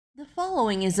The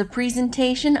following is a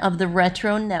presentation of the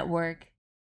Retro Network.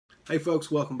 Hey folks,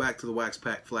 welcome back to the Wax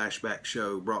Pack Flashback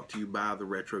Show, brought to you by the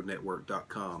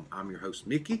RetroNetwork.com. I'm your host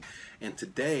Mickey, and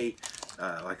today,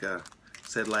 like I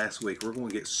said last week, we're going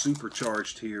to get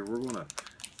supercharged here.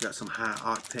 Got some high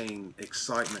octane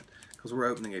excitement because we're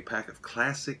opening a pack of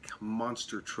classic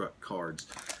monster truck cards.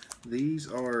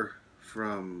 These are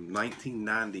from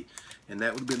 1990, and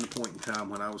that would have been the point in time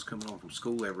when I was coming home from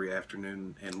school every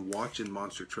afternoon and watching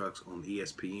monster trucks on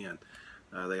ESPN.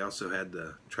 They also had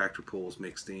the tractor pulls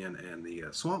mixed in and the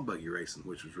swamp buggy racing,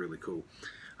 which was really cool.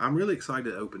 I'm really excited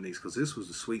to open these because this was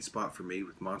the sweet spot for me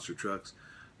with monster trucks,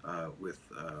 with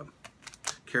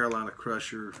Carolina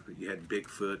Crusher. You had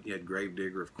Bigfoot, you had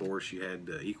Gravedigger, of course, you had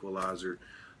Equalizer,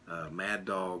 Mad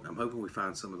Dog. I'm hoping we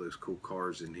find some of those cool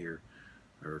cars in here,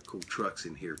 or cool trucks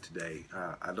in here today.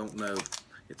 I don't know.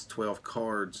 It's 12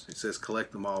 cards. It says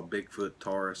collect them all: Bigfoot,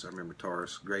 Taurus, I remember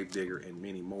Taurus, Gravedigger, and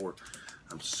many more.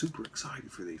 I'm super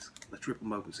excited for these. Let's rip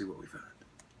them open and see what we find.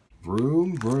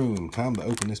 Vroom, vroom. Time to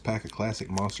open this pack of classic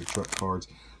monster truck cards.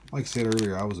 Like I said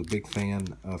earlier, I was a big fan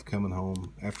of coming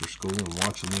home after school and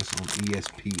watching this on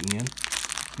ESPN.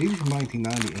 These are from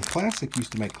 1990, and Classic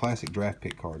used to make classic draft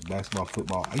pick cards, basketball,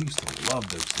 football. I used to love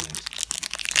those things.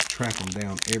 Track them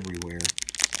down everywhere.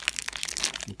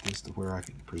 Get this to where I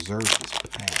can preserve this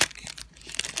pack.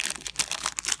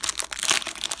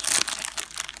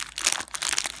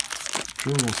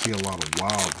 Sure, we're going to see a lot of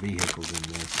wild vehicles in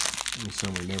this. Maybe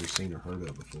some we've never seen or heard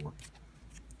of before.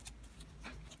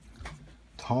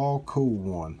 Tall, Cool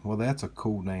One. Well, that's a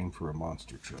cool name for a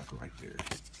monster truck right there.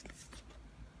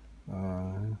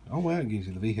 Oh, well, it gives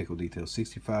you the vehicle details.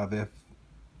 65F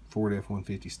Ford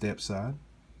F-150 step side.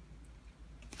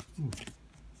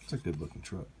 It's a good looking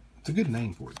truck. It's a good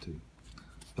name for it, too.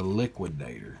 The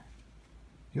Liquidator.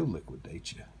 He'll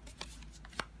liquidate you.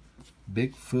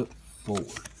 Bigfoot Ford.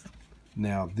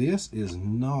 Now, this is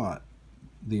not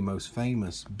the most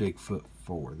famous Bigfoot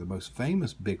 4. The most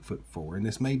famous Bigfoot 4, and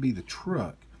this may be the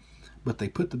truck, but they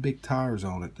put the big tires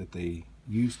on it that they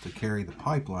used to carry the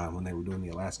pipeline when they were doing the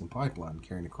Alaskan pipeline,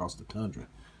 carrying across the tundra.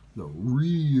 The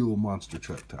real monster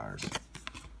truck tires.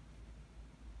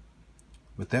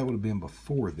 But that would have been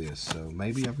before this, so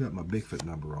maybe I've got my Bigfoot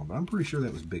number wrong, but I'm pretty sure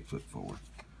that was Bigfoot 4.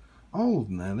 Oh,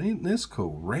 now ain't this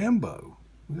cool? Rambo.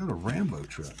 We got a Rambo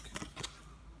truck.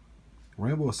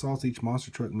 Rambo assaults each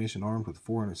monster truck mission armed with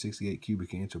 468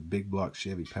 cubic inch of big block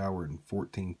Chevy power and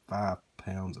 14.5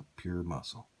 pounds of pure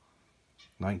muscle.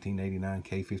 1989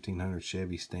 K1500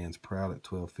 Chevy stands proud at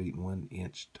 12 feet and 1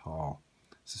 inch tall.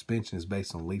 Suspension is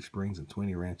based on leaf springs and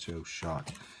 20 Rancho shock.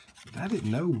 I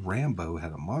didn't know Rambo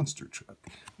had a monster truck.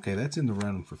 Okay, that's in the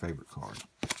running for favorite card.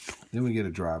 Then we get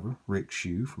a driver, Rick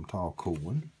Shue from Tall Cool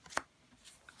One.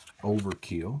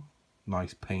 Overkill.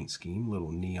 Nice paint scheme,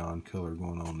 little neon color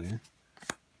going on there.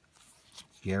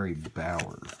 Gary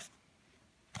Bauer.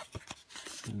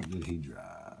 Who did he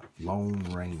drive? Lone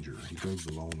Ranger. He drove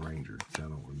the Lone Ranger, which I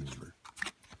don't remember.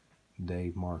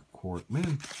 Dave Marquardt.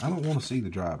 Man, I don't want to see the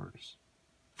drivers.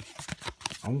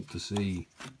 I want to see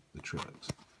the trucks.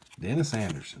 Dennis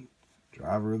Anderson,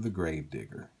 driver of the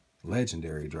Gravedigger.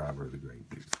 Legendary driver of the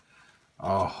Gravedigger.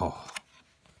 Oh,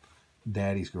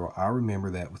 Daddy's Girl. I remember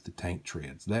that with the tank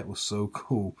treads. That was so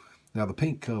cool. Now, the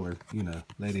pink color, you know,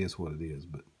 that is what it is,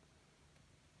 but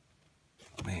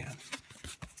man,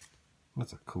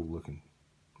 that's a cool looking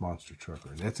monster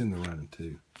trucker. That's in the running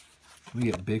too. We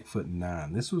get Bigfoot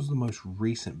 9. This was the most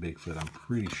recent Bigfoot, I'm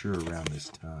pretty sure, around this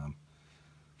time.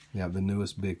 Yeah, the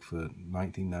newest Bigfoot,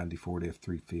 1990 Ford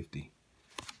F-350.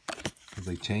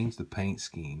 They changed the paint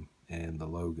scheme and the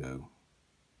logo.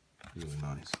 Really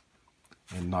nice.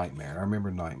 And Nightmare. I remember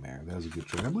Nightmare. That was a good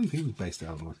truck. I believe he was based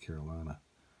out of North Carolina.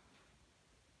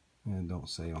 And don't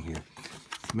say on here.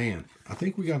 Man, I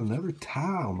think we got another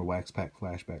tie on the Wax Pack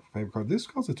Flashback for favorite card. This,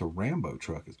 because it's a Rambo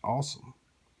truck, is awesome.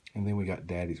 And then we got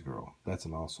Daddy's Girl. That's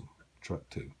an awesome truck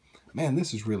too. Man,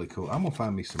 this is really cool. I'm going to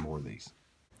find me some more of these.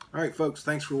 Alright folks,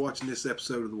 thanks for watching this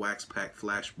episode of the Wax Pack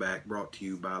Flashback, brought to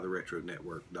you by the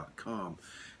RetroNetwork.com.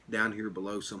 Down here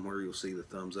below somewhere you'll see the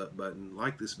thumbs up button.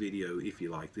 Like this video if you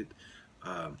liked it.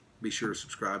 Be sure to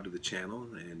subscribe to the channel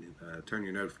and turn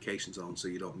your notifications on so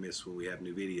you don't miss when we have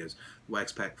new videos. The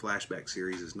Wax Pack Flashback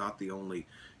series is not the only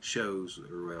shows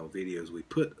or videos we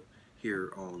put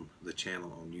here on the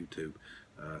channel on YouTube,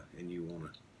 and you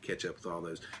want to catch up with all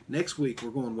those. Next week we're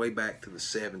going way back to the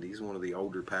 70s, one of the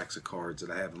older packs of cards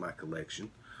that I have in my collection.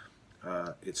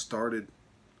 It started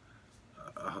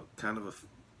kind of a,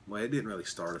 well, it didn't really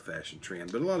start a fashion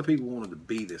trend, but a lot of people wanted to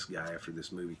be this guy after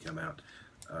this movie came out.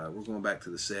 We're going back to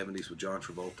the 70s with John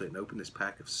Travolta and open this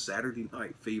pack of Saturday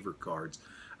Night Fever cards.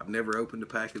 I've never opened a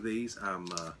pack of these. I'm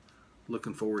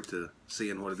looking forward to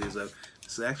seeing what it is.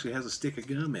 This actually has a stick of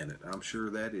gum in it. I'm sure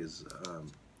that is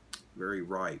very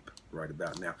ripe right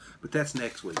about now. But that's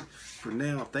next week. For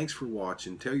now, thanks for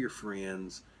watching. Tell your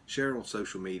friends. Share it on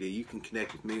social media. You can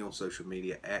connect with me on social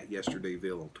media at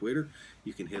Yesterdayville on Twitter.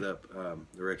 You can hit up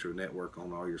the Retro Network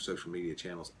on all your social media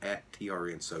channels at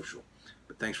TRN Social.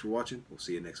 But thanks for watching. We'll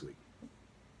see you next week.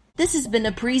 This has been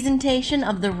a presentation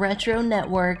of the Retro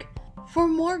Network. For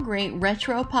more great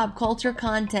retro pop culture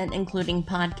content, including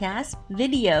podcasts,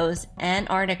 videos, and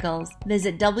articles,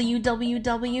 visit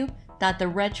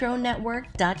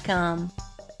www.theretronetwork.com.